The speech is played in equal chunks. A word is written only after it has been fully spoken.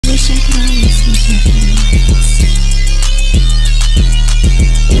I could always be careful.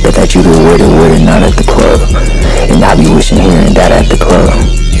 Bet that you could with it, not at the club. And I be wishing here and that at the club.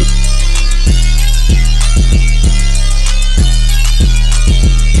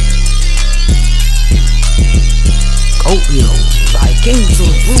 I came to the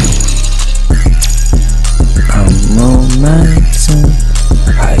room. I'm romancing,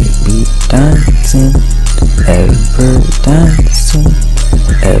 I be dancing, ever dancing,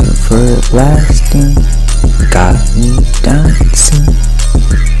 everlasting, got me dancing.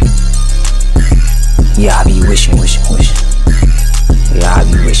 Yeah, I be wishing. Yeah, I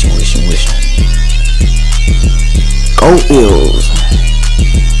be wishing.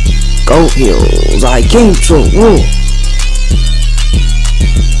 Goat heels, I came to rule.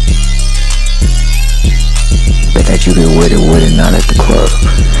 Bet that you could with it, not at the club.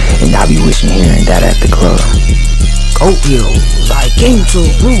 And I be wishing here and that at the club. Goat heels, I came to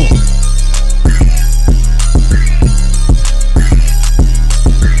rule.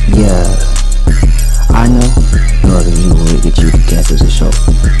 Yeah, I know. No other you would get you to dance as a show.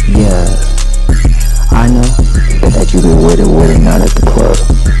 Yeah, I know. Bet that you could with it, not at the club.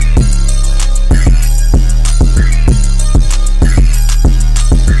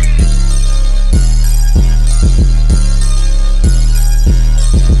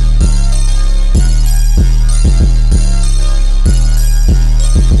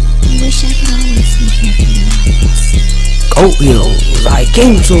 Wish I could always be careful. Goat heels, I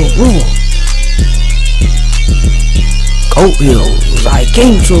came to rule. Goat heels, I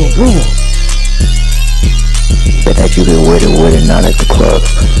came to rule. Bet that you could with it, not at the club.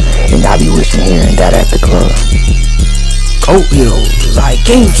 And I be wishing here and that at the club. Goat heels, I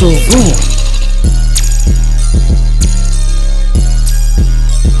came to rule.